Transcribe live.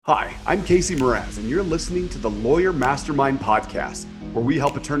Hi, I'm Casey Mraz, and you're listening to the Lawyer Mastermind podcast, where we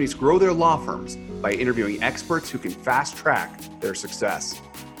help attorneys grow their law firms by interviewing experts who can fast track their success.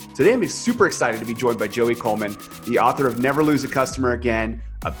 Today, I'm super excited to be joined by Joey Coleman, the author of Never Lose a Customer Again,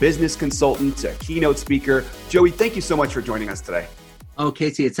 a business consultant, a keynote speaker. Joey, thank you so much for joining us today. Oh,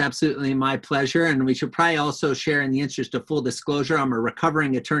 Casey, it's absolutely my pleasure. And we should probably also share, in the interest of full disclosure, I'm a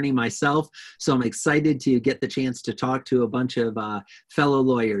recovering attorney myself. So I'm excited to get the chance to talk to a bunch of fellow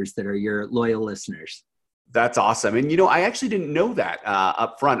lawyers that are your loyal listeners. That's awesome. And, I actually didn't know that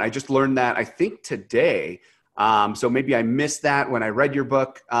up front. I just learned that, I think, today. So maybe I missed that when I read your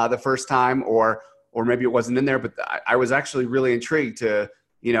book the first time, or maybe it wasn't in there. But I was actually really intrigued to,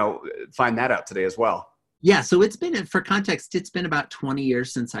 find that out today as well. Yeah, so for context, it's been about 20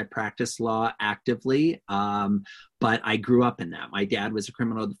 years since I practiced law actively, but I grew up in that. My dad was a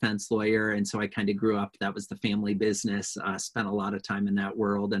criminal defense lawyer, and so I kind of grew up, that was the family business, spent a lot of time in that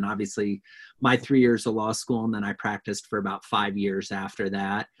world, and obviously my 3 years of law school, and then I practiced for about 5 years after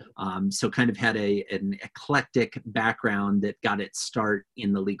that, so kind of had an eclectic background that got its start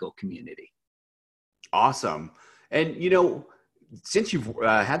in the legal community. Awesome. And, since you've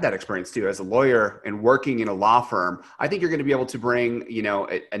had that experience too, as a lawyer and working in a law firm, I think you're going to be able to bring,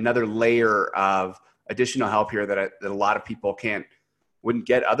 another layer of additional help here that a lot of people wouldn't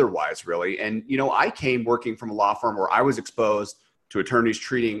get otherwise, really. And, I came working from a law firm where I was exposed to attorneys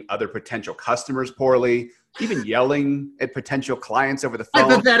treating other potential customers poorly, even yelling at potential clients over the phone.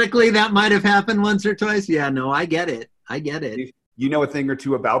 Hypothetically, that might have happened once or twice. Yeah, no, I get it. You know a thing or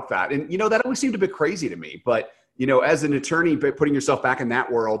two about that. And, that always seemed a bit crazy to me. But as an attorney, putting yourself back in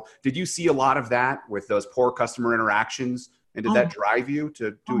that world, did you see a lot of that with those poor customer interactions? And did that drive you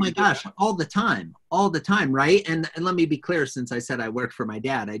to do Oh my gosh, all the time, right? And let me be clear, since I said I worked for my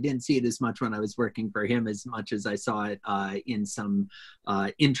dad, I didn't see it as much when I was working for him as much as I saw it in some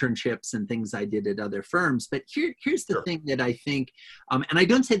internships and things I did at other firms. But here's the thing that I think, and I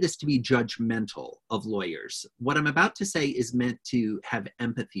don't say this to be judgmental of lawyers. What I'm about to say is meant to have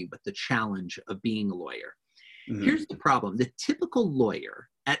empathy with the challenge of being a lawyer. Mm-hmm. Here's the problem. The typical lawyer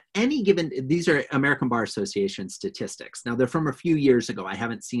at any given, these are American Bar Association statistics. Now, they're from a few years ago. I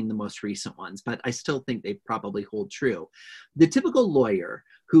haven't seen the most recent ones, but I still think they probably hold true. The typical lawyer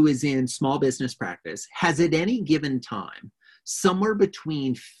who is in small business practice has at any given time somewhere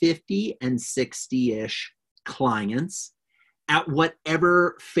between 50 and 60-ish clients at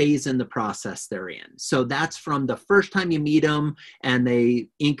whatever phase in the process they're in. So that's from the first time you meet them and they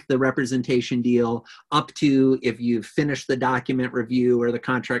ink the representation deal up to if you've finished the document review or the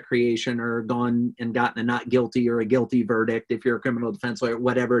contract creation or gone and gotten a not guilty or a guilty verdict if you're a criminal defense lawyer,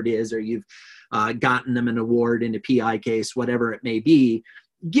 whatever it is, or you've gotten them an award in a PI case, whatever it may be,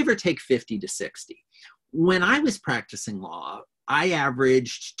 give or take 50 to 60. When I was practicing law, I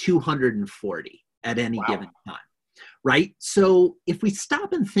averaged 240 at any given time. Right? So if we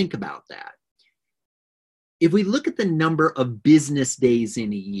stop and think about that, if we look at the number of business days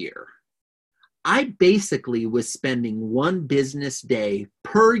in a year, I basically was spending one business day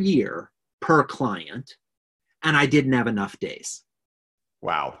per year per client, and I didn't have enough days.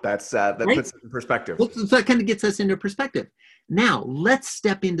 Wow. That right? Puts it in perspective. Well, so that kind of gets us into perspective. Now, let's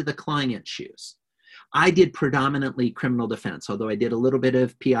step into the client's shoes. I did predominantly criminal defense, although I did a little bit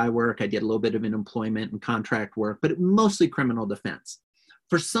of PI work. I did a little bit of employment and contract work, but mostly criminal defense.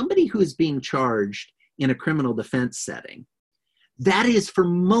 For somebody who is being charged in a criminal defense setting, that is for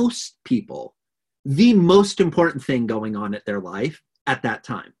most people the most important thing going on at their life at that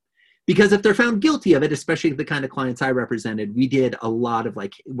time. Because if they're found guilty of it, especially the kind of clients I represented, we did a lot of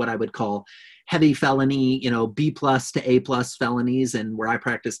like what I would call heavy felony, B+ to A+ felonies. And where I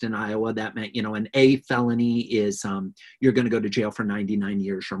practiced in Iowa, that meant, an A felony is you're going to go to jail for 99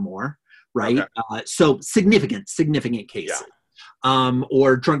 years or more, right? Okay. So significant cases. Yeah.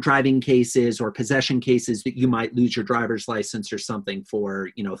 Or drunk driving cases or possession cases that you might lose your driver's license or something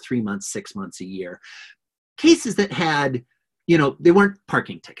for, 3 months, 6 months, a year. Cases that had they weren't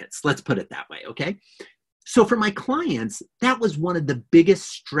parking tickets. Let's put it that way, okay? So for my clients, that was one of the biggest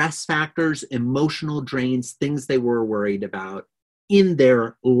stress factors, emotional drains, things they were worried about in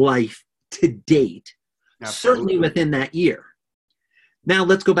their life to date, certainly within that year. Now,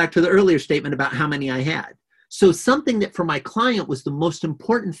 let's go back to the earlier statement about how many I had. So something that for my client was the most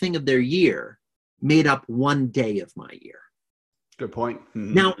important thing of their year made up one day of my year. Good point.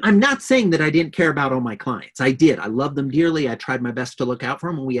 Mm-hmm. Now, I'm not saying that I didn't care about all my clients. I did. I loved them dearly. I tried my best to look out for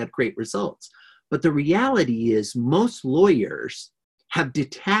them, and we had great results. But the reality is most lawyers have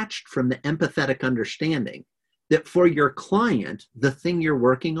detached from the empathetic understanding that for your client, the thing you're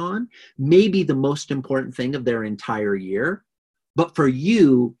working on may be the most important thing of their entire year, But for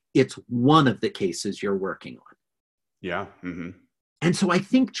you, it's one of the cases you're working on. Yeah. Mm-hmm. And so I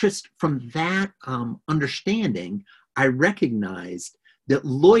think just from that understanding, I recognized that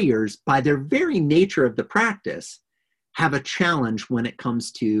lawyers, by their very nature of the practice, have a challenge when it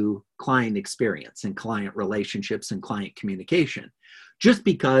comes to client experience and client relationships and client communication. Just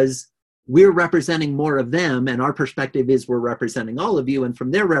because we're representing more of them and our perspective is we're representing all of you, and from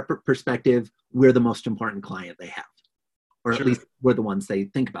their perspective, we're the most important client they have, or Sure. at least we're the ones they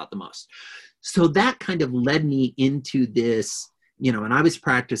think about the most. So that kind of led me into this, and I was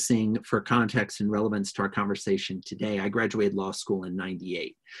practicing, for context and relevance to our conversation today, I graduated law school in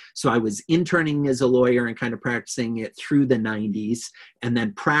 98. So I was interning as a lawyer and kind of practicing it through the 90s, and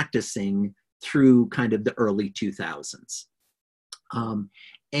then practicing through kind of the early 2000s.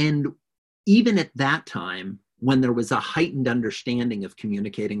 And even at that time, when there was a heightened understanding of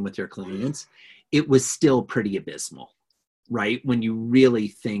communicating with your clients, it was still pretty abysmal, right? When you really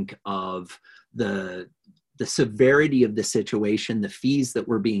think of the severity of the situation, the fees that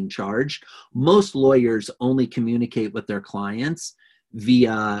were being charged, most lawyers only communicate with their clients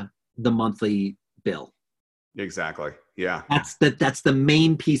via the monthly bill. Exactly. Yeah. That's the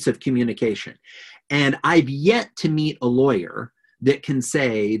main piece of communication. And I've yet to meet a lawyer that can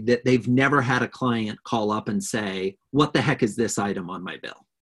say that they've never had a client call up and say, what the heck is this item on my bill?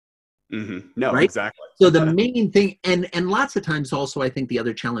 Mm-hmm. No, right? exactly. So the main thing, and lots of times also, I think the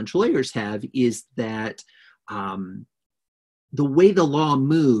other challenge lawyers have is that the way the law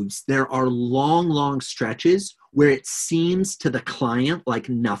moves, there are long stretches where it seems to the client like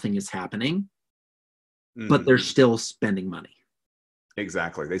nothing is happening, but they're still spending money.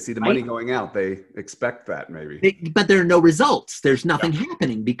 Exactly. They see the right? money going out. They expect that maybe. But there are no results. There's nothing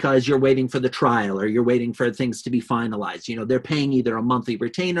happening because you're waiting for the trial or you're waiting for things to be finalized. They're paying either a monthly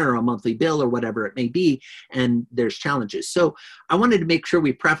retainer or a monthly bill or whatever it may be, and there's challenges. So I wanted to make sure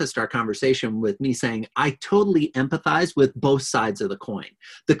we prefaced our conversation with me saying I totally empathize with both sides of the coin.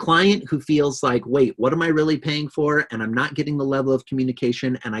 The client who feels like, wait, what am I really paying for? And I'm not getting the level of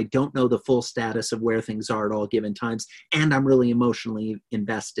communication, and I don't know the full status of where things are at all given times, and I'm really emotionally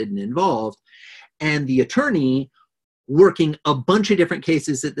invested and involved. And the attorney working a bunch of different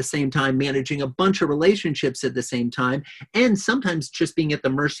cases at the same time, managing a bunch of relationships at the same time, and sometimes just being at the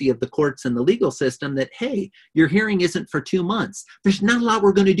mercy of the courts and the legal system that, hey, your hearing isn't for 2 months. There's not a lot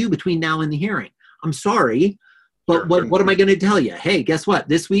we're going to do between now and the hearing. I'm sorry, but what am I going to tell you? Hey, guess what?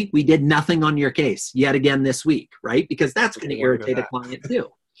 This week we did nothing on your case yet again this week, right? Because that's going to irritate a client too.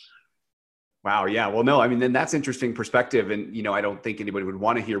 Wow. Yeah. Well, no, I mean, then that's interesting perspective. And, I don't think anybody would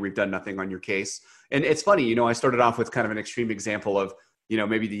want to hear we've done nothing on your case. And it's funny, I started off with kind of an extreme example of,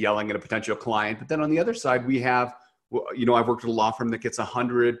 maybe the yelling at a potential client. But then on the other side, we have, I've worked with a law firm that gets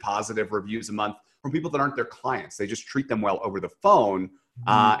 100 positive reviews a month from people that aren't their clients. They just treat them well over the phone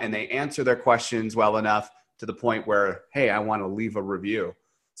and they answer their questions well enough to the point where, hey, I want to leave a review.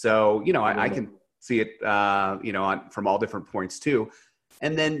 So, I can see it, from all different points too.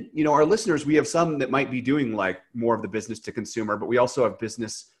 And then, our listeners, we have some that might be doing like more of the business to consumer, but we also have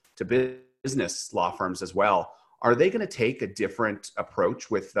business to business law firms as well. Are they going to take a different approach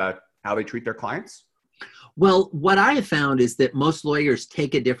with how they treat their clients? Well, what I have found is that most lawyers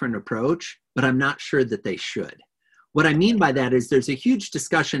take a different approach, but I'm not sure that they should. What I mean by that is there's a huge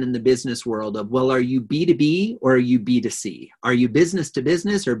discussion in the business world of, well, are you B2B or are you B2C? Are you business to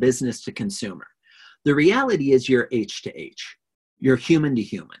business or business to consumer? The reality is you're H to H. You're human to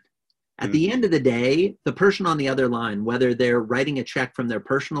human. At the end of the day, the person on the other line, whether they're writing a check from their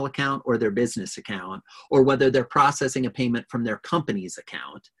personal account or their business account, or whether they're processing a payment from their company's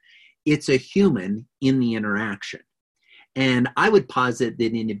account, it's a human in the interaction. And I would posit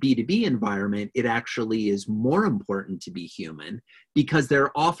that in a B2B environment, it actually is more important to be human because there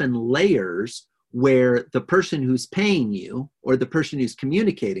are often layers where the person who's paying you or the person who's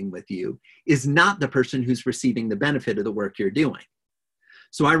communicating with you is not the person who's receiving the benefit of the work you're doing.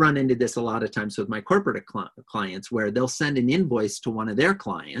 So I run into this a lot of times with my corporate clients where they'll send an invoice to one of their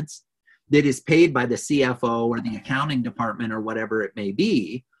clients that is paid by the CFO or the accounting department or whatever it may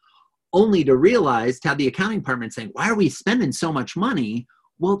be, only to realize to have the accounting department saying, why are we spending so much money?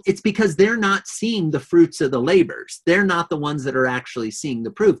 Well, it's because they're not seeing the fruits of the labors. They're not the ones that are actually seeing the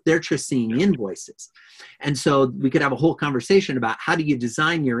proof. They're just seeing invoices. And so we could have a whole conversation about how do you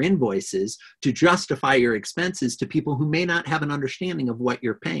design your invoices to justify your expenses to people who may not have an understanding of what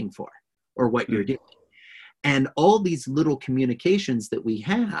you're paying for or what you're doing. And all these little communications that we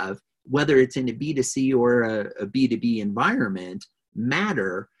have, whether it's in a B2C or a B2B environment,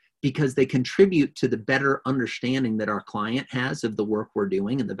 matter because they contribute to the better understanding that our client has of the work we're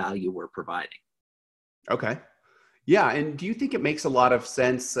doing and the value we're providing. Okay. Yeah. And do you think it makes a lot of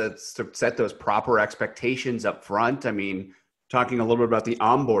sense to set those proper expectations up front? I mean, talking a little bit about the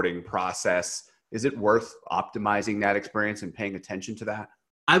onboarding process, is it worth optimizing that experience and paying attention to that?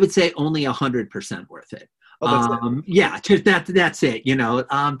 I would say only 100% worth it. Oh, that's it. Yeah, just that's it.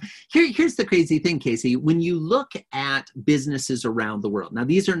 Here's the crazy thing, Casey. When you look at businesses around the world, now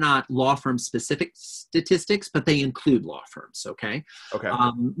these are not law firm specific statistics, but they include law firms. Okay. Okay.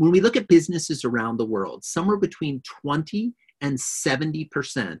 When we look at businesses around the world, somewhere between 20 and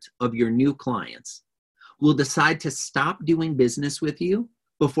 70% of your new clients will decide to stop doing business with you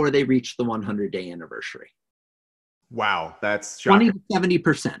before they reach the 100-day anniversary. Wow, that's shocking. 20 to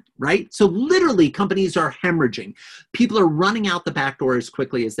 70%, right? So literally companies are hemorrhaging. People are running out the back door as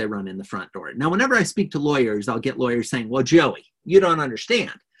quickly as they run in the front door. Now, whenever I speak to lawyers, I'll get lawyers saying, well, Joey, you don't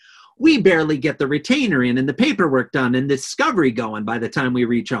understand. We barely get the retainer in and the paperwork done and the discovery going by the time we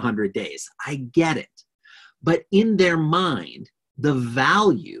reach 100 days. I get it. But in their mind, the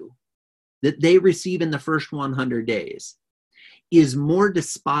value that they receive in the first 100 days is more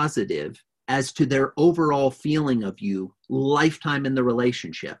dispositive as to their overall feeling of you lifetime in the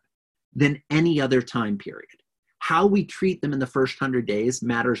relationship than any other time period. How we treat them in the first 100 days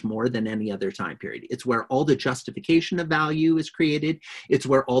matters more than any other time period. It's where all the justification of value is created. It's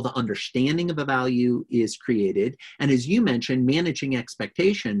where all the understanding of a value is created. And as you mentioned, managing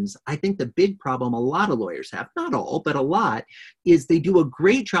expectations, I think the big problem a lot of lawyers have, not all, but a lot, is they do a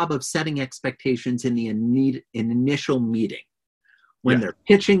great job of setting expectations in the initial meeting when they're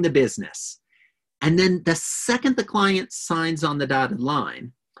pitching the business. And then the second the client signs on the dotted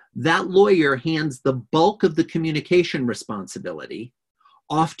line, that lawyer hands the bulk of the communication responsibility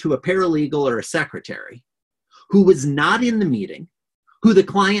off to a paralegal or a secretary who was not in the meeting, who the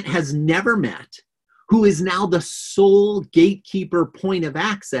client has never met, who is now the sole gatekeeper point of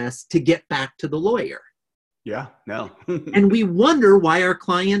access to get back to the lawyer. Yeah, no. And we wonder why our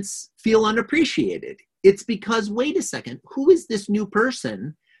clients feel unappreciated. It's because, wait a second, who is this new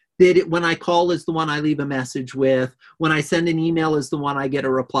person that when I call is the one I leave a message with, when I send an email is the one I get a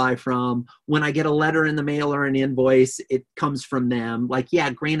reply from, when I get a letter in the mail or an invoice, it comes from them. Like,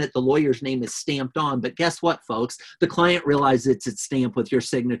 yeah, granted, the lawyer's name is stamped on, but guess what, folks? The client realizes it's stamped with your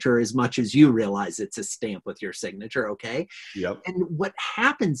signature as much as you realize it's a stamp with your signature, okay? Yep. And what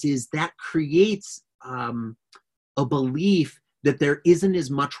happens is that creates a belief that there isn't as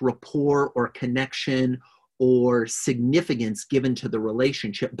much rapport or connection or significance given to the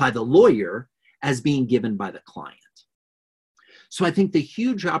relationship by the lawyer as being given by the client. So I think the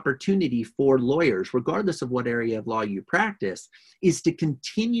huge opportunity for lawyers, regardless of what area of law you practice, is to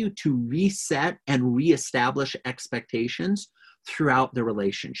continue to reset and reestablish expectations throughout the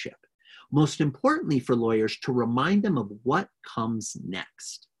relationship. Most importantly for lawyers, to remind them of what comes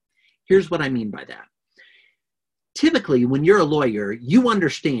next. Here's what I mean by that. Typically, when you're a lawyer, you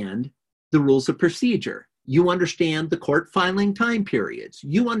understand the rules of procedure. You understand the court filing time periods.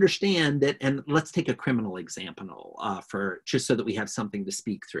 You understand that, and let's take a criminal example for just so that we have something to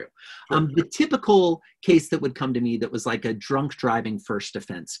speak through. The typical case that would come to me that was like a drunk driving first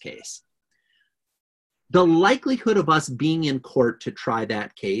offense case. The likelihood of us being in court to try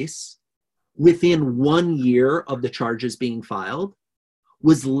that case within 1 year of the charges being filed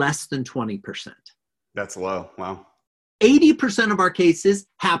was less than 20%. That's low. Wow. 80% of our cases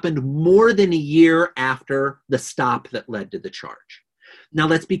happened more than a year after the stop that led to the charge. Now,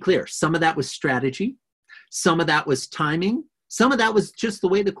 let's be clear. Some of that was strategy. Some of that was timing. Some of that was just the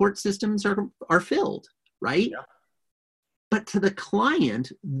way the court systems are filled, right? Yeah. But to the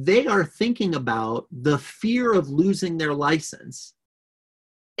client, they are thinking about the fear of losing their license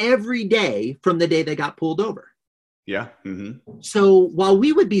every day from the day they got pulled over. Yeah. Mm-hmm. So while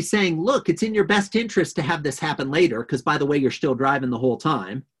we would be saying, look, it's in your best interest to have this happen later, because by the way, you're still driving the whole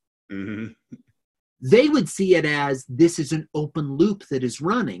time. Mm-hmm. They would see it as this is an open loop that is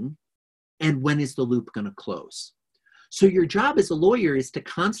running. And when is the loop going to close? So your job as a lawyer is to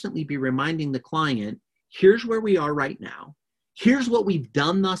constantly be reminding the client, here's where we are right now. Here's what we've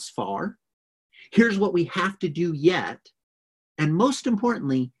done thus far. Here's what we have to do yet. And most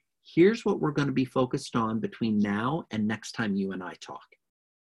importantly, here's what we're going to be focused on between now and next time you and I talk.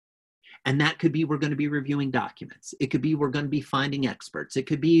 And that could be we're going to be reviewing documents. It could be we're going to be finding experts. It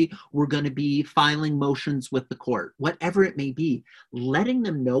could be we're going to be filing motions with the court. Whatever it may be, letting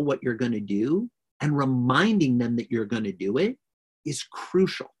them know what you're going to do and reminding them that you're going to do it is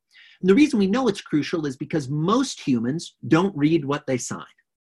crucial. And the reason we know it's crucial is because most humans don't read what they sign.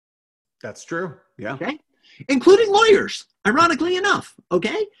 That's true. Yeah. Okay? Including lawyers, ironically enough.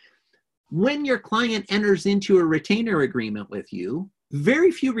 Okay? When your client enters into a retainer agreement with you,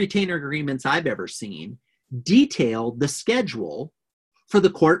 very few retainer agreements I've ever seen detail the schedule for the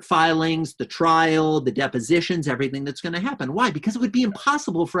court filings, the trial, the depositions, everything that's going to happen. Why? Because it would be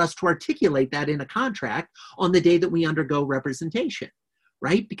impossible for us to articulate that in a contract on the day that we undergo representation,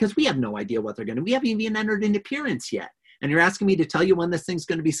 right? Because we have no idea what they're going to, we haven't even entered an appearance yet. And you're asking me to tell you when this thing's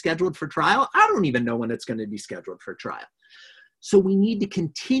going to be scheduled for trial? I don't even know when it's going to be scheduled for trial. So we need to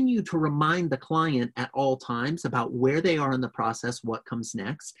continue to remind the client at all times about where they are in the process, what comes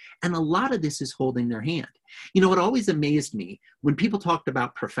next. And a lot of this is holding their hand. You know, it always amazed me when people talked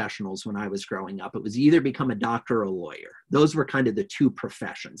about professionals when I was growing up. It was either become a doctor or a lawyer. Those were kind of the two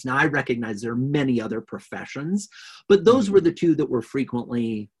professions. Now, I recognize there are many other professions, but those were the two that were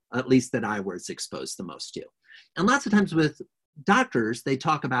frequently, at least that I was exposed the most to. And lots of times with doctors, they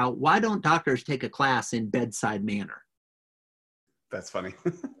talk about, why don't doctors take a class in bedside manner? That's funny.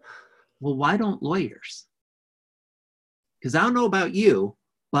 Well, why don't lawyers? Because I don't know about you,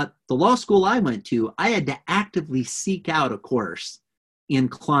 but the law school I went to, I had to actively seek out a course in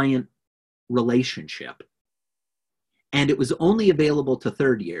client relationship. And it was only available to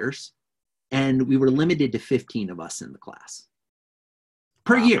third years. And we were limited to 15 of us in the class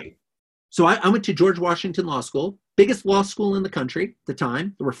per year. So I went to George Washington Law School, biggest law school in the country at the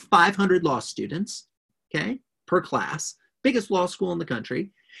time. There were 500 law students, okay, per class. Biggest law school in the country,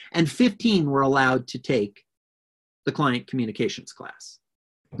 and 15 were allowed to take the client communications class.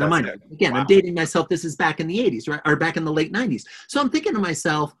 Now, mind you, again, wow. I'm dating myself. This is back in the 80s, right? Or back in the late 90s. So I'm thinking to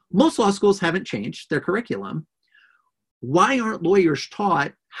myself, most law schools haven't changed their curriculum. Why aren't lawyers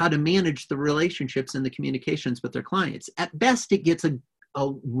taught how to manage the relationships and the communications with their clients? At best, it gets a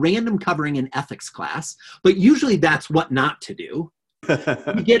random covering in ethics class, but usually that's what not to do.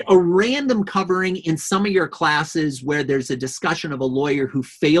 You get a random covering in some of your classes where there's a discussion of a lawyer who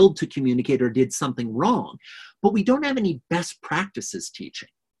failed to communicate or did something wrong, but we don't have any best practices teaching.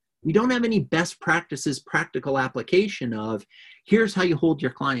 We don't have any best practices practical application of, here's how you hold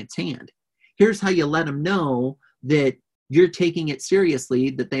your client's hand. Here's how you let them know that you're taking it seriously,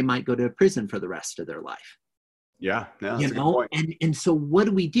 that they might go to prison for the rest of their life. Yeah, no, that's a good point. And so what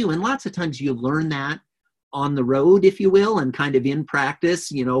do we do? And lots of times you learn that on the road, if you will, and kind of in practice,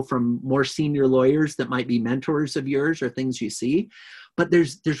 you know, from more senior lawyers that might be mentors of yours or things you see. But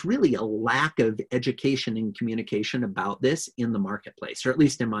there's really a lack of education and communication about this in the marketplace, or at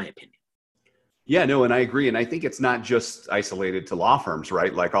least in my opinion. Yeah, no, and I agree. And I think it's not just isolated to law firms,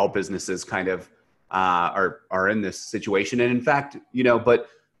 right? Like all businesses kind of are in this situation. And in fact, you know, but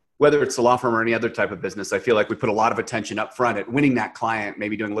whether it's a law firm or any other type of business, I feel like we put a lot of attention up front at winning that client,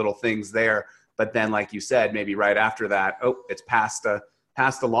 maybe doing little things there. But then, like you said, maybe right after that, it's passed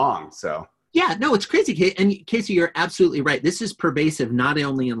along. So yeah, no, it's crazy. And Casey, you're absolutely right. This is pervasive not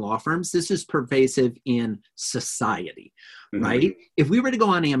only in law firms. This is pervasive in society, right? If we were to go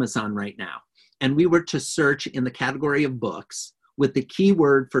on Amazon right now and we were to search in the category of books with the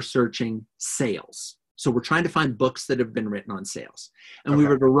keyword for searching sales. So we're trying to find books that have been written on sales. And we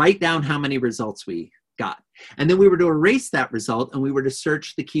were to write down how many results we got. And then we were to erase that result and we were to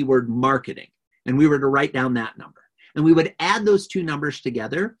search the keyword marketing. And we were to write down that number. And we would add those two numbers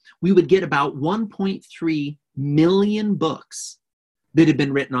together. We would get about 1.3 million books that had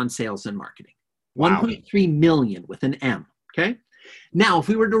been written on sales and marketing. Wow. 1.3 million with an M, okay? Now, if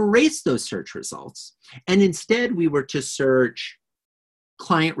we were to erase those search results, and instead we were to search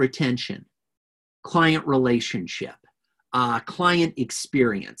client retention, client relationship, client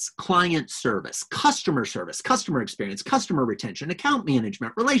experience, client service, customer experience, customer retention, account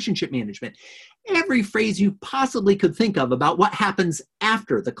management, relationship management, every phrase you possibly could think of about what happens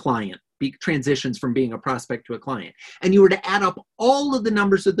after the client transitions from being a prospect to a client. And you were to add up all of the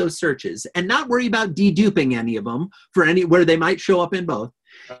numbers of those searches and not worry about deduping any of them for where they might show up in both.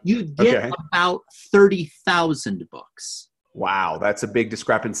 You'd get about 30,000 books. Wow, that's a big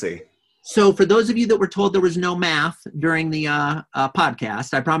discrepancy. So for those of you that were told there was no math during the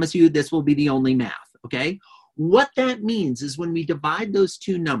podcast, I promise you this will be the only math, okay? What that means is when we divide those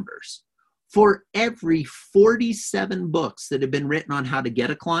two numbers, for every 47 books that have been written on how to get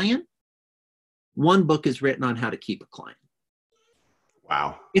a client, one book is written on how to keep a client.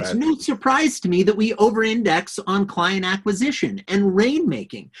 Wow. It's no surprise to me that we over-index on client acquisition and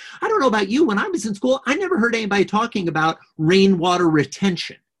rainmaking. I don't know about you. When I was in school, I never heard anybody talking about rainwater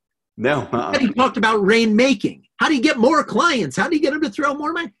retention. No. He talked about rainmaking. How do you get more clients? How do you get them to throw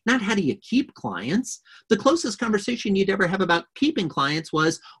more money? Not how do you keep clients. The closest conversation you'd ever have about keeping clients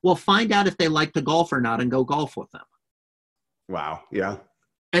was, well, find out if they like to golf or not and go golf with them. Wow. Yeah.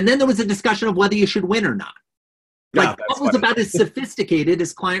 And then there was a discussion of whether you should win or not. Like that was about as sophisticated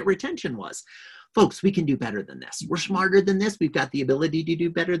as client retention was. Folks, we can do better than this. We're smarter than this. We've got the ability to do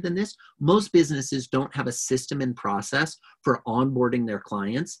better than this. Most businesses don't have a system and process for onboarding their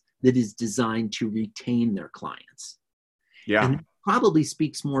clients that is designed to retain their clients. Yeah. And it probably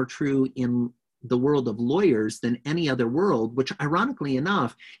speaks more true in the world of lawyers than any other world, which ironically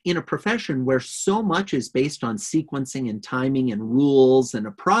enough, in a profession where so much is based on sequencing and timing and rules and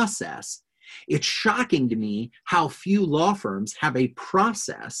a process, it's shocking to me how few law firms have a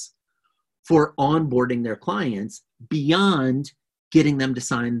process for onboarding their clients beyond getting them to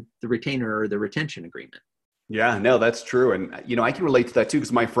sign the retainer or the retention agreement. Yeah, no, that's true. And, I can relate to that too,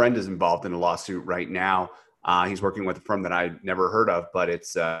 because my friend is involved in a lawsuit right now. He's working with a firm that I never heard of, but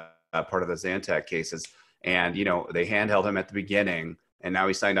it's part of the Zantac cases. And, they handheld him at the beginning, and now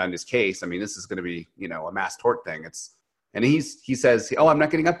he signed on his case. I mean, this is going to be, a mass tort thing. And he says, oh, I'm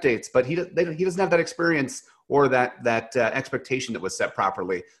not getting updates, but he doesn't have that experience or that expectation that was set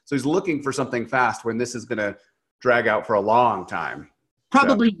properly. So he's looking for something fast when this is going to drag out for a long time.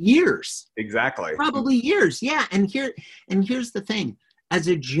 Probably years. Exactly. Probably years. Yeah. And here's the thing. As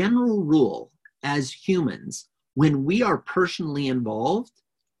a general rule, as humans, when we are personally involved,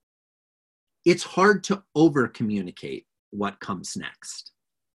 it's hard to over communicate what comes next.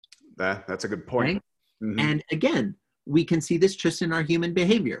 That's a good point. Right? Mm-hmm. And again, we can see this just in our human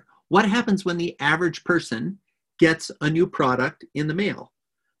behavior. What happens when the average person gets a new product in the mail?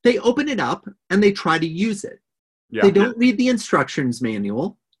 They open it up and they try to use it. Yeah. They don't read the instructions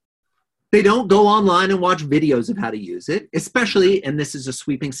manual. They don't go online and watch videos of how to use it, especially, and this is a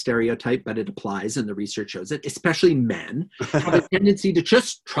sweeping stereotype, but it applies and the research shows it, especially men have a tendency to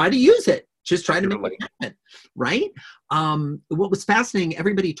just try to use it, just try to make it happen, right? What was fascinating,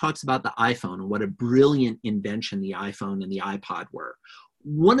 everybody talks about the iPhone and what a brilliant invention the iPhone and the iPod were.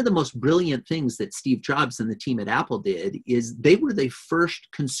 One of the most brilliant things that Steve Jobs and the team at Apple did is they were the first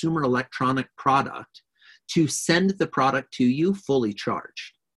consumer electronic product to send the product to you fully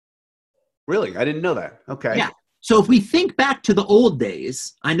charged. Really? I didn't know that. Okay. Yeah. So if we think back to the old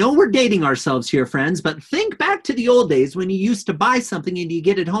days, I know we're dating ourselves here, friends, but think back to the old days when you used to buy something and you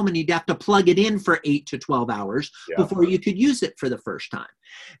get it home and you'd have to plug it in for 8 to 12 hours before you could use it for the first time.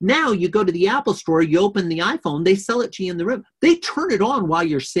 Now you go to the Apple store, you open the iPhone, they sell it to you in the room. They turn it on while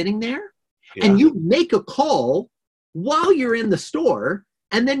you're sitting there and you make a call while you're in the store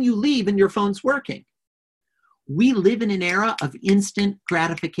and then you leave and your phone's working. We live in an era of instant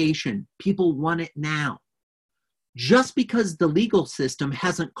gratification. People want it now. Just because the legal system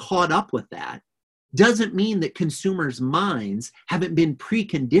hasn't caught up with that doesn't mean that consumers' minds haven't been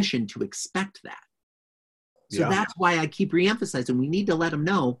preconditioned to expect that. So that's why I keep reemphasizing we need to let them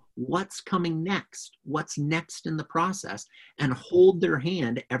know what's coming next, what's next in the process, and hold their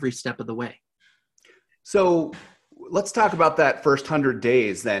hand every step of the way. So let's talk about that first 100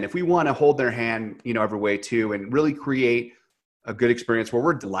 days then. If we want to hold their hand, every way too, and really create a good experience where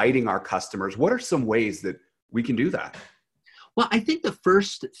we're delighting our customers, what are some ways that we can do that? Well, I think the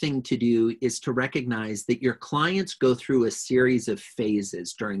first thing to do is to recognize that your clients go through a series of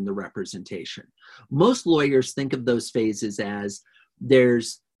phases during the representation. Most lawyers think of those phases as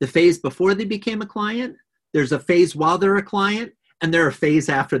there's the phase before they became a client, there's a phase while they're a client, and there's a phase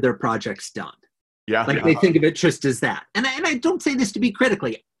after their project's done. Yeah. Like they think of it just as that. And I don't say this to be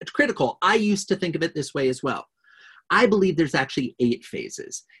critical. I used to think of it this way as well. I believe there's actually 8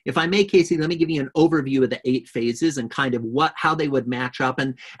 phases. If I may, Casey, let me give you an overview of the 8 phases and kind of how they would match up.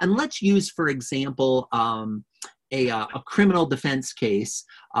 And let's use, for example, a criminal defense case.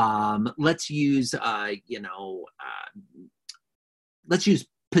 Let's use, let's use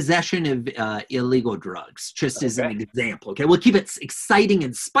possession of illegal drugs, just as an example. Okay, we'll keep it exciting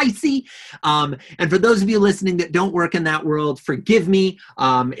and spicy. And for those of you listening that don't work in that world, forgive me.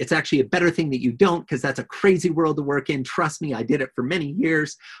 It's actually a better thing that you don't, because that's a crazy world to work in. Trust me, I did it for many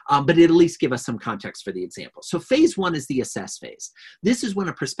years, but it at least give us some context for the example. So phase 1 is the assess phase. This is when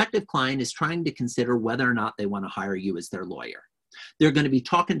a prospective client is trying to consider whether or not they want to hire you as their lawyer. They're going to be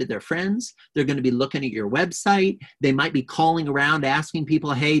talking to their friends. They're going to be looking at your website. They might be calling around asking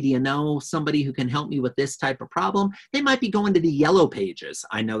people, hey, do you know somebody who can help me with this type of problem? They might be going to the yellow pages.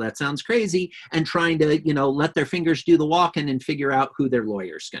 I know that sounds crazy, and trying to, let their fingers do the walking and figure out who their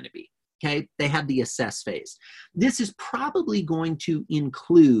lawyer's going to be. Okay, they have the assess phase. This is probably going to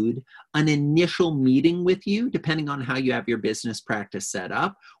include an initial meeting with you, depending on how you have your business practice set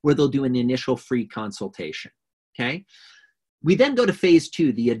up, where they'll do an initial free consultation. Okay. We then go to phase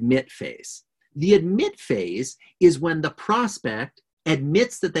 2, the admit phase. The admit phase is when the prospect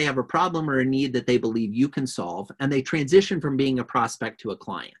admits that they have a problem or a need that they believe you can solve, and they transition from being a prospect to a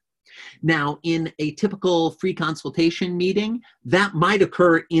client. Now, in a typical free consultation meeting, that might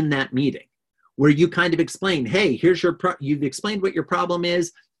occur in that meeting. where you kind of explain, hey, here's you've explained what your problem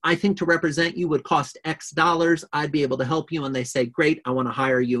is. I think to represent you would cost X dollars. I'd be able to help you. And they say, great, I want to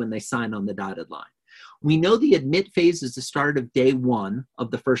hire you. And they sign on the dotted line. We know the admit phase is the start of day 1 of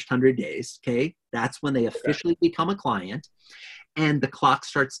the first 100 days. Okay. That's when they officially become a client. And the clock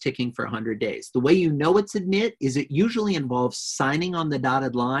starts ticking for 100 days. The way you know it's admit is it usually involves signing on the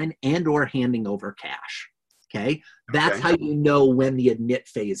dotted line and or handing over cash. Okay. That's how you know when the admit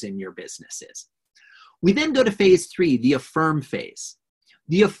phase in your business is. We then go to phase 3, the affirm phase.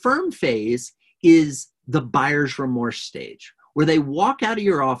 The affirm phase is the buyer's remorse stage, where they walk out of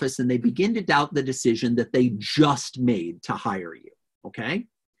your office and they begin to doubt the decision that they just made to hire you. Okay?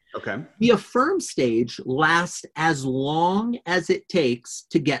 Okay. The affirm stage lasts as long as it takes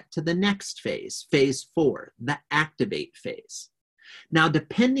to get to the next phase, phase 4, the activate phase. Now,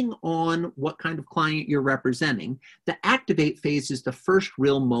 depending on what kind of client you're representing, the activate phase is the first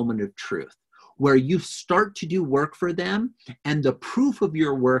real moment of truth, where you start to do work for them and the proof of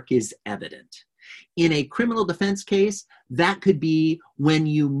your work is evident. In a criminal defense case, that could be when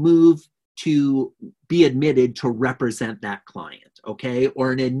you move to be admitted to represent that client, okay?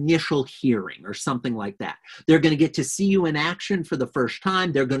 Or an initial hearing or something like that. They're going to get to see you in action for the first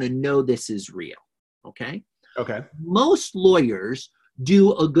time. They're going to know this is real, okay? Okay. Most lawyers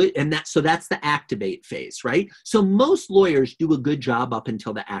do a good, so that's the activate phase, right? So most lawyers do a good job up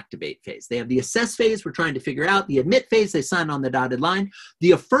until the activate phase. They have the assess phase, we're trying to figure out. The admit phase, they sign on the dotted line.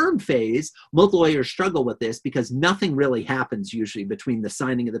 The affirm phase, most lawyers struggle with this because nothing really happens usually between the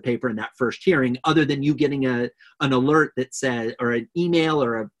signing of the paper and that first hearing, other than you getting an alert that says, or an email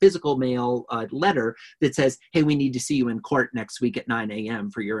or a physical mail letter that says, hey, we need to see you in court next week at 9 a.m.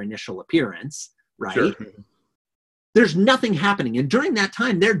 for your initial appearance, right? Sure. There's nothing happening. And during that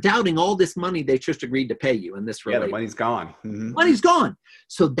time, they're doubting all this money they just agreed to pay you in this relationship. Yeah, the money's gone. Mm-hmm. Money's gone.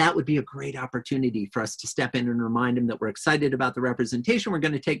 So that would be a great opportunity for us to step in and remind them that we're excited about the representation. We're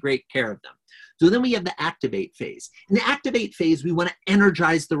going to take great care of them. So then we have the activate phase. In the activate phase, we want to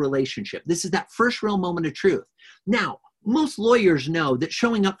energize the relationship. This is that first real moment of truth. Now, most lawyers know that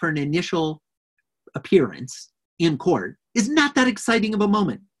showing up for an initial appearance in court is not that exciting of a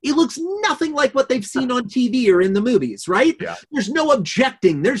moment. It looks nothing like what they've seen on TV or in the movies, right? Yeah. There's no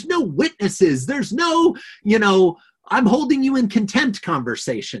objecting. There's no witnesses. There's no, I'm holding you in contempt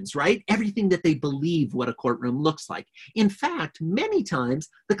conversations, right? Everything that they believe what a courtroom looks like. In fact, many times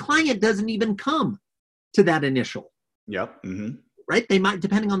the client doesn't even come to that initial. Yep. Mm-hmm. Right? They might,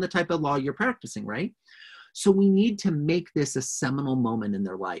 depending on the type of law you're practicing, right? So we need to make this a seminal moment in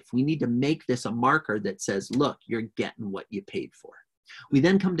their life. We need to make this a marker that says, look, you're getting what you paid for. We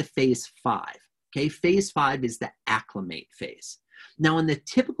then come to phase 5. Okay, phase 5 is the acclimate phase. Now, in the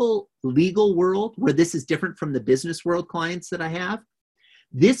typical legal world, where this is different from the business world clients that I have,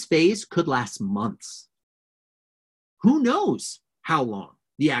 this phase could last months. Who knows how long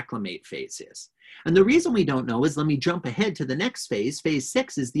the acclimate phase is? And the reason we don't know is, let me jump ahead to the next phase. Phase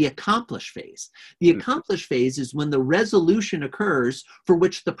 6 is the accomplish phase. The accomplish phase is when the resolution occurs for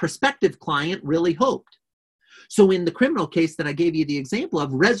which the prospective client really hoped. So in the criminal case that I gave you the example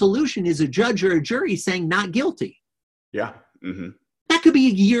of, resolution is a judge or a jury saying not guilty. Yeah. Mm-hmm. That could be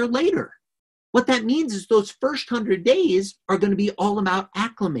a year later. What that means is those first 100 days are going to be all about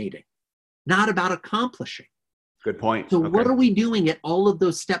acclimating, not about accomplishing. Good point. So what are we doing at all of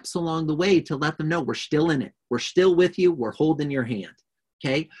those steps along the way to let them know we're still in it? We're still with you. We're holding your hand.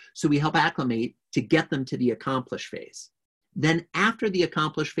 Okay. So we help acclimate to get them to the accomplish phase. Then after the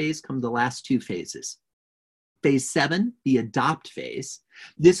accomplish phase come the last 2 phases. Phase 7, the adopt phase.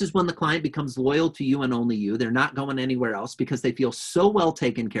 This is when the client becomes loyal to you and only you. They're not going anywhere else because they feel so well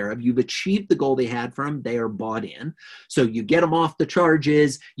taken care of. You've achieved the goal they had for them. They are bought in. So you get them off the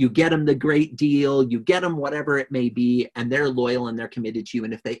charges, you get them the great deal, you get them whatever it may be, and they're loyal and they're committed to you.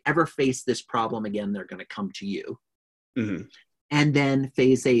 And if they ever face this problem again, they're going to come to you. Mm-hmm. And then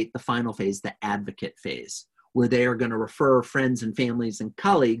phase 8, the final phase, the advocate phase, where they are going to refer friends and families and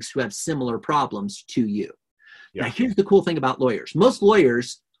colleagues who have similar problems to you. Yeah. Now, here's the cool thing about lawyers. Most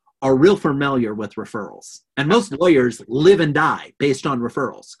lawyers are real familiar with referrals, and most lawyers live and die based on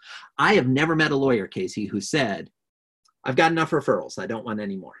referrals. I have never met a lawyer, Casey, who said, I've got enough referrals. I don't want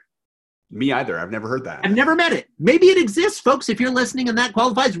any more. Me either. I've never heard that. I've never met it. Maybe it exists, folks. If you're listening and that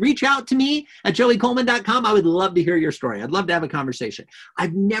qualifies, reach out to me at joeycoleman.com. I would love to hear your story. I'd love to have a conversation.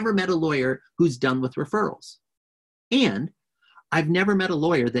 I've never met a lawyer who's done with referrals. And I've never met a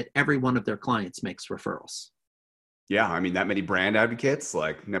lawyer that every one of their clients makes referrals. Yeah, I mean, that many brand advocates,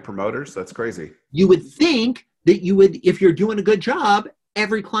 like net promoters, that's crazy. You would think that you would, if you're doing a good job,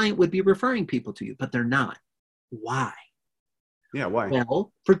 every client would be referring people to you, but they're not. Why? Yeah, why?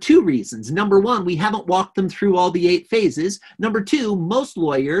 Well, for two reasons. Number one, we haven't walked them through all the 8 phases. Number two, most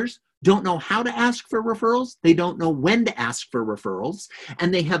lawyers don't know how to ask for referrals. They don't know when to ask for referrals.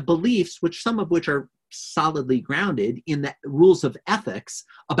 And they have beliefs, which some of which are solidly grounded in the rules of ethics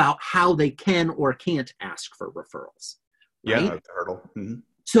about how they can or can't ask for referrals. Right? Yeah, that's a hurdle. Mm-hmm.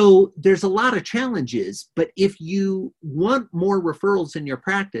 So there's a lot of challenges, but if you want more referrals in your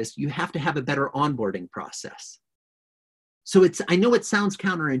practice, you have to have a better onboarding process. So I know it sounds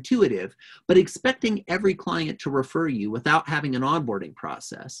counterintuitive, but expecting every client to refer you without having an onboarding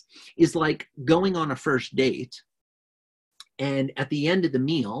process is like going on a first date. And at the end of the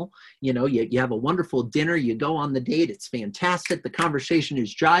meal, you have a wonderful dinner, you go on the date, it's fantastic, the conversation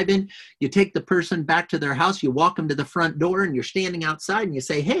is jiving, you take the person back to their house, you walk them to the front door, and you're standing outside and you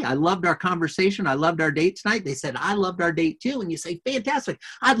say, hey, I loved our conversation, I loved our date tonight. They said, I loved our date too. And you say, fantastic,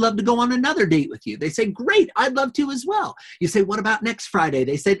 I'd love to go on another date with you. They say, great, I'd love to as well. You say, what about next Friday?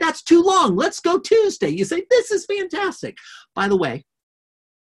 They say, that's too long, let's go Tuesday. You say, this is fantastic. By the way,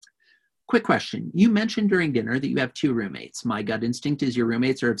 quick question. You mentioned during dinner that you have 2 roommates. My gut instinct is your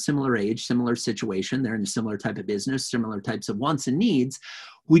roommates are of similar age, similar situation. They're in a similar type of business, similar types of wants and needs.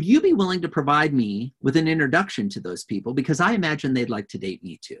 Would you be willing to provide me with an introduction to those people? Because I imagine they'd like to date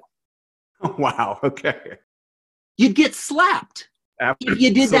me too. Oh, wow. Okay. You'd get slapped if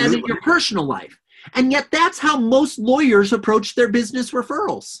you did that in your personal life. And yet that's how most lawyers approach their business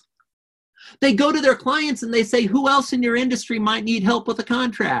referrals. They go to their clients and they say, who else in your industry might need help with a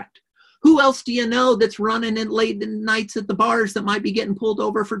contract? Who else do you know that's running in late nights at the bars that might be getting pulled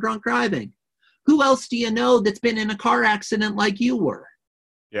over for drunk driving? Who else do you know that's been in a car accident like you were?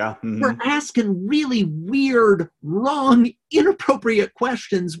 Yeah. Mm-hmm. We're asking really weird, wrong, inappropriate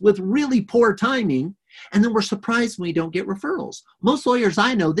questions with really poor timing, and then we're surprised when we don't get referrals. Most lawyers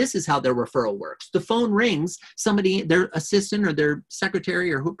I know, this is how their referral works. The phone rings, somebody, their assistant or their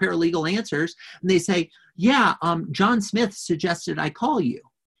secretary or paralegal answers, and they say, yeah, John Smith suggested I call you.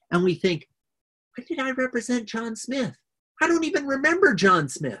 And we think, why did I represent John Smith? I don't even remember John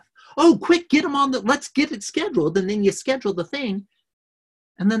Smith. Oh, quick, get him on let's get it scheduled. And then you schedule the thing.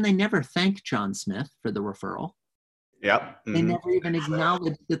 And then they never thank John Smith for the referral. Yep. Mm-hmm. They never even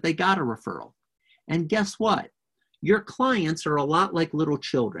acknowledge that they got a referral. And guess what? Your clients are a lot like little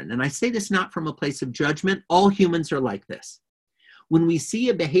children. And I say this not from a place of judgment. All humans are like this. When we see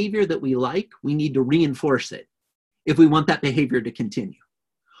a behavior that we like, we need to reinforce it if we want that behavior to continue.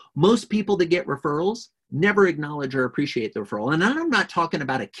 Most people that get referrals never acknowledge or appreciate the referral. And I'm not talking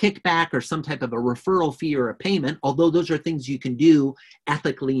about a kickback or some type of a referral fee or a payment, although those are things you can do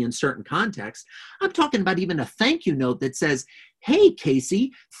ethically in certain contexts. I'm talking about even a thank you note that says, hey,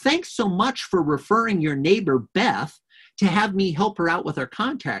 Casey, thanks so much for referring your neighbor, Beth, to have me help her out with her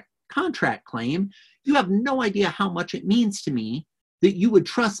contract claim. You have no idea how much it means to me that you would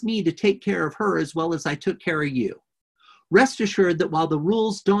trust me to take care of her as well as I took care of you. Rest assured that while the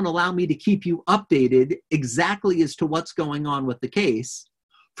rules don't allow me to keep you updated exactly as to what's going on with the case,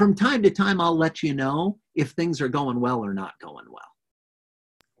 from time to time, I'll let you know if things are going well or not going well.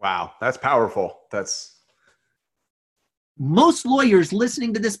 Wow, that's powerful. Most lawyers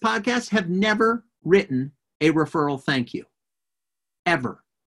listening to this podcast have never written a referral thank you, ever,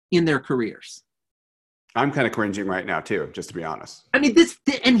 in their careers. I'm kind of cringing right now too, just to be honest. I mean,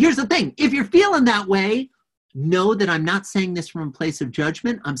 and here's the thing. If you're feeling that way, know that I'm not saying this from a place of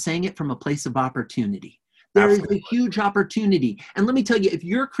judgment. I'm saying it from a place of opportunity. There Absolutely. Is a huge opportunity. And let me tell you, if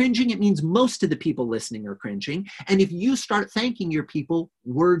you're cringing, it means most of the people listening are cringing. And if you start thanking your people,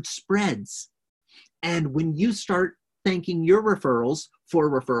 word spreads. And when you start thanking your referrals for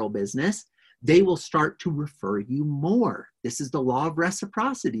referral business, they will start to refer you more. This is the law of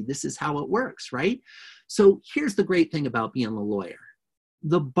reciprocity. This is how it works, right? So here's the great thing about being a lawyer.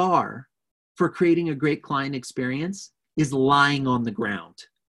 The bar for creating a great client experience is lying on the ground.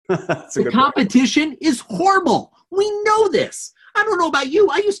 The competition is horrible. We know this. I don't know about you.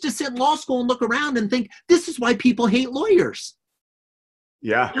 I used to sit in law school and look around and think, this is why people hate lawyers.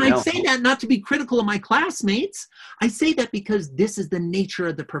 Yeah. And I say that not to be critical of my classmates. I say that because this is the nature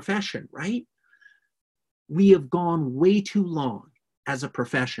of the profession, right? We have gone way too long as a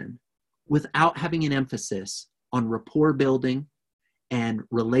profession without having an emphasis on rapport building and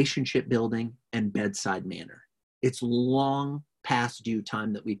relationship building and bedside manner. It's long past due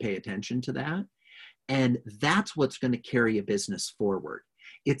time that we pay attention to that. And that's what's going to carry a business forward.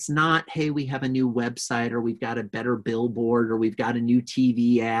 It's not, hey, we have a new website or we've got a better billboard or we've got a new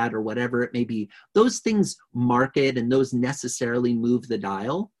TV ad or whatever it may be. Those things market and those necessarily move the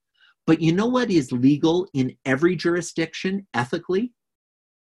dial. But you know what is legal in every jurisdiction ethically?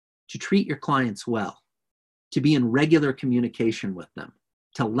 To treat your clients well. to be in regular communication with them,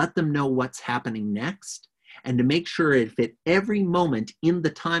 to let them know what's happening next, and to make sure if at every moment in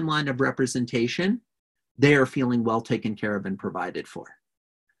the timeline of representation, they are feeling well taken care of and provided for.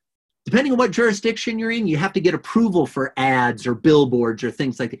 Depending on what jurisdiction you're in, you have to get approval for ads or billboards or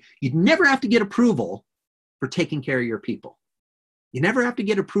things like that. You'd never have to get approval for taking care of your people. You never have to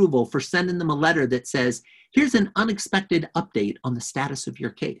get approval for sending them a letter that says, here's an unexpected update on the status of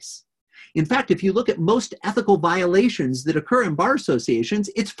your case. In fact, if you look at most ethical violations that occur in bar associations,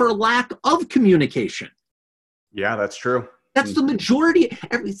 it's for lack of communication. Yeah, that's true. That's the majority.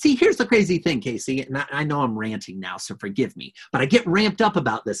 See, here's the crazy thing, Casey, and I know I'm ranting now, so forgive me, but I get ramped up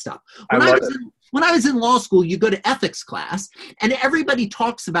about this stuff. When I was in law school, you go to ethics class, and everybody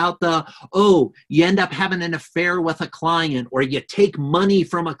talks about you end up having an affair with a client, or you take money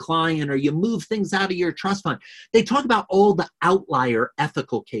from a client, or you move things out of your trust fund. They talk about all the outlier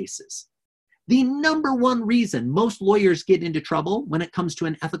ethical cases. The number one reason most lawyers get into trouble when it comes to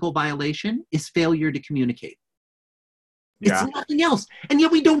an ethical violation is failure to communicate. Yeah. It's nothing else. And yet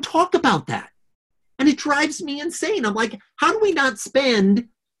we don't talk about that. And it drives me insane. I'm like, how do we not spend,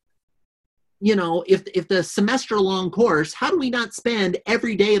 if the semester long course, how do we not spend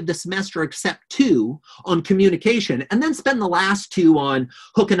every day of the semester except 2 on communication, and then spend the last 2 on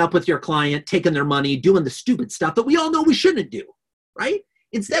hooking up with your client, taking their money, doing the stupid stuff that we all know we shouldn't do, right?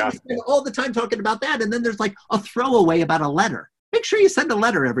 Instead, we spend all the time talking about that. And then there's like a throwaway about a letter. Make sure you send a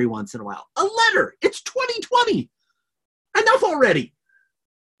letter every once in a while. A letter. It's 2020. Enough already.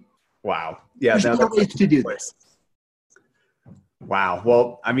 Wow. Yeah. There's no ways to do this. Wow.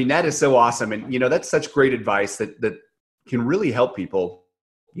 Well, I mean, that is so awesome. And, that's such great advice that can really help people,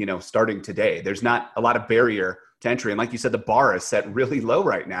 starting today. There's not a lot of barrier to entry. And like you said, the bar is set really low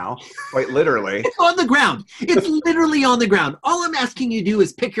right now, quite literally. It's on the ground. It's literally on the ground. All I'm asking you to do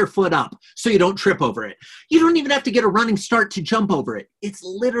is pick your foot up so you don't trip over it. You don't even have to get a running start to jump over it. It's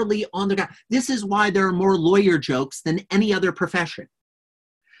literally on the ground. This is why there are more lawyer jokes than any other profession.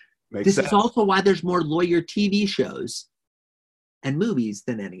 This is also why there's more lawyer TV shows and movies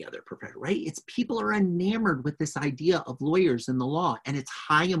than any other profession, right? It's people are enamored with this idea of lawyers and the law, and it's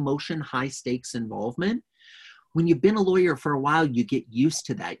high emotion, high stakes involvement. When you've been a lawyer for a while, you get used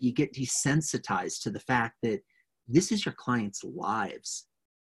to that. You get desensitized to the fact that this is your clients' lives.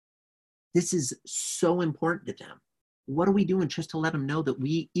 This is so important to them. What are we doing just to let them know that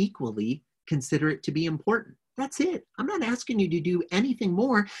we equally consider it to be important? That's it. I'm not asking you to do anything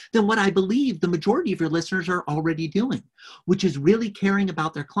more than what I believe the majority of your listeners are already doing, which is really caring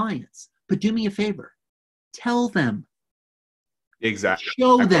about their clients. But do me a favor. Tell them. Exactly.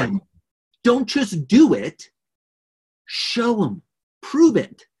 Show them. Don't just do it. Show them, prove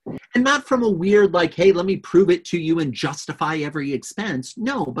it. And not from a weird, like, hey, let me prove it to you and justify every expense.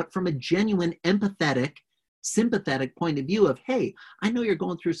 No, but from a genuine, empathetic, sympathetic point of view of, hey, I know you're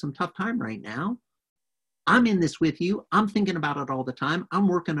going through some tough time right now. I'm in this with you. I'm thinking about it all the time. I'm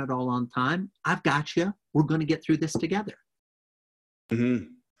working it all on time. I've got you. We're going to get through this together. Mm-hmm.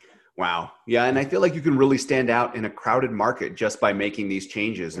 Wow. Yeah. And I feel like you can really stand out in a crowded market just by making these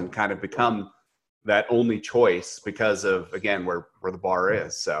changes and kind of become that only choice because of, again, where the bar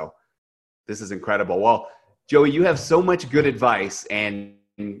is. So this is incredible. Well, Joey, you have so much good advice, and,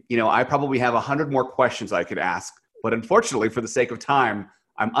 I probably have 100 more questions I could ask, but unfortunately for the sake of time,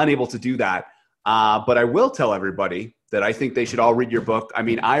 I'm unable to do that. But I will tell everybody that I think they should all read your book. I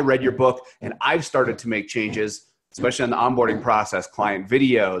mean, I read your book and I've started to make changes, especially on the onboarding process, client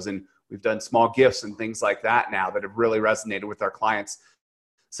videos, and we've done small gifts and things like that now that have really resonated with our clients.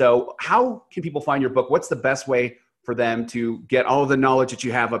 So how can people find your book? What's the best way for them to get all of the knowledge that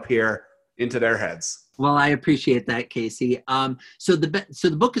you have up here into their heads? Well, I appreciate that, Casey. So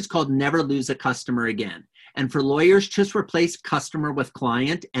the book is called Never Lose a Customer Again. And for lawyers, just replace customer with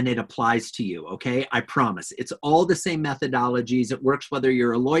client, and it applies to you, okay? I promise. It's all the same methodologies. It works whether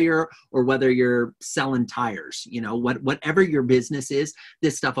you're a lawyer or whether you're selling tires. Whatever your business is,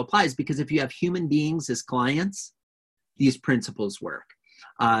 this stuff applies, because if you have human beings as clients, these principles work.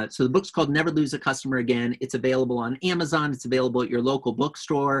 So the book's called Never Lose a Customer Again. It's available on Amazon. It's available at your local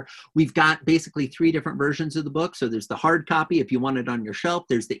bookstore. We've got basically 3 different versions of the book. So there's the hard copy if you want it on your shelf.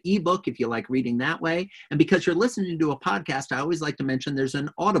 There's the ebook if you like reading that way. And because you're listening to a podcast, I always like to mention there's an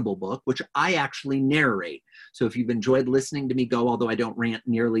Audible book, which I actually narrate. So if you've enjoyed listening to me go, although I don't rant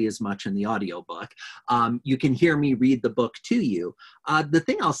nearly as much in the audiobook, you can hear me read the book to you. The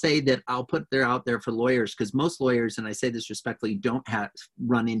thing I'll say that I'll put out there for lawyers, because most lawyers, and I say this respectfully, don't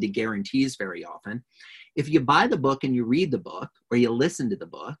run into guarantees very often. If you buy the book and you read the book, or you listen to the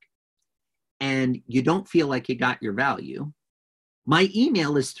book, and you don't feel like you got your value, my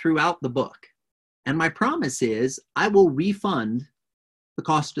email is throughout the book. And my promise is I will refund the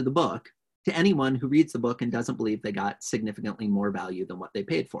cost of the book to anyone who reads the book and doesn't believe they got significantly more value than what they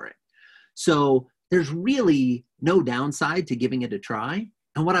paid for it. So there's really no downside to giving it a try.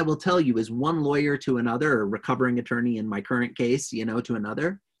 And what I will tell you is one lawyer to another, or recovering attorney in my current case, to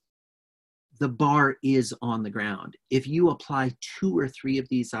another, the bar is on the ground. If you apply 2 or 3 of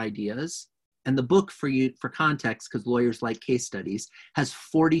these ideas, and the book for context, because lawyers like case studies, has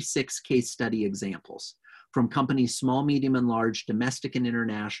 46 case study examples from companies small, medium, and large, domestic and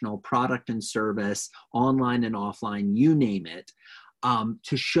international, product and service, online and offline, you name it,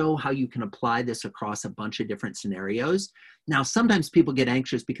 to show how you can apply this across a bunch of different scenarios. Now, sometimes people get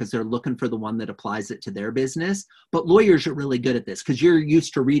anxious because they're looking for the one that applies it to their business, but lawyers are really good at this because you're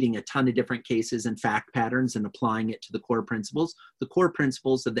used to reading a ton of different cases and fact patterns and applying it to the core principles. The core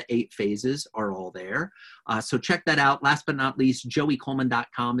principles of the 8 phases are all there. So check that out. Last but not least,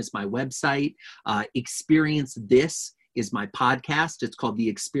 joeycoleman.com is my website. Experience This is my podcast. It's called The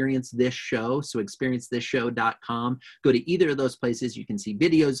Experience This Show. So experiencethisshow.com. Go to either of those places. You can see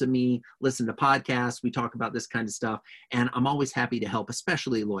videos of me, listen to podcasts. We talk about this kind of stuff. And I'm always happy to help,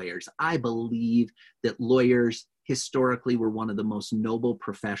 especially lawyers. I believe that lawyers historically were one of the most noble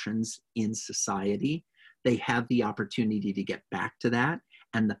professions in society. They have the opportunity to get back to that.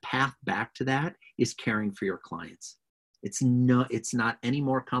 And the path back to that is caring for your clients. It's not any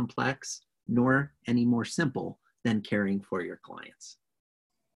more complex nor any more simple than caring for your clients.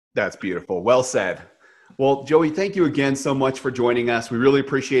 That's beautiful. Well said. Well, Joey, thank you again so much for joining us. We really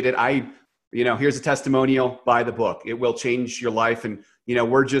appreciate it. Here's a testimonial. Buy the book. It will change your life. And,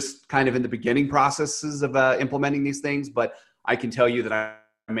 we're just kind of in the beginning processes of implementing these things, but I can tell you that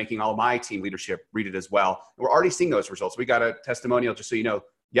I'm making all of my team leadership read it as well. We're already seeing those results. We got a testimonial, just so you know,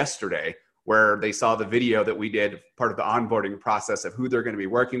 yesterday, where they saw the video that we did, part of the onboarding process of who they're going to be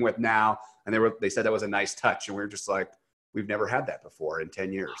working with now. And they said that was a nice touch. And we were just like, we've never had that before in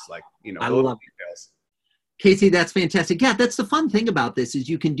 10 years. Like, I love details. Casey, that's fantastic. Yeah, that's the fun thing about this is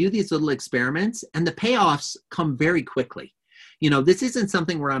you can do these little experiments and the payoffs come very quickly. This isn't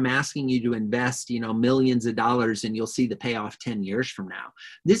something where I'm asking you to invest, millions of dollars and you'll see the payoff 10 years from now.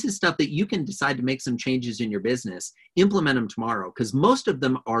 This is stuff that you can decide to make some changes in your business, implement them tomorrow, because most of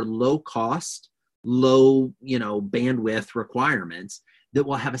them are low cost, low, bandwidth requirements that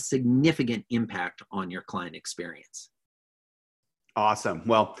will have a significant impact on your client experience. Awesome.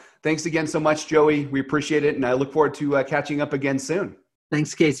 Well, thanks again so much, Joey. We appreciate it. And I look forward to catching up again soon.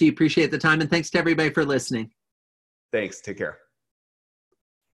 Thanks, Casey. Appreciate the time. And thanks to everybody for listening. Thanks. Take care.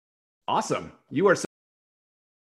 Awesome. You are so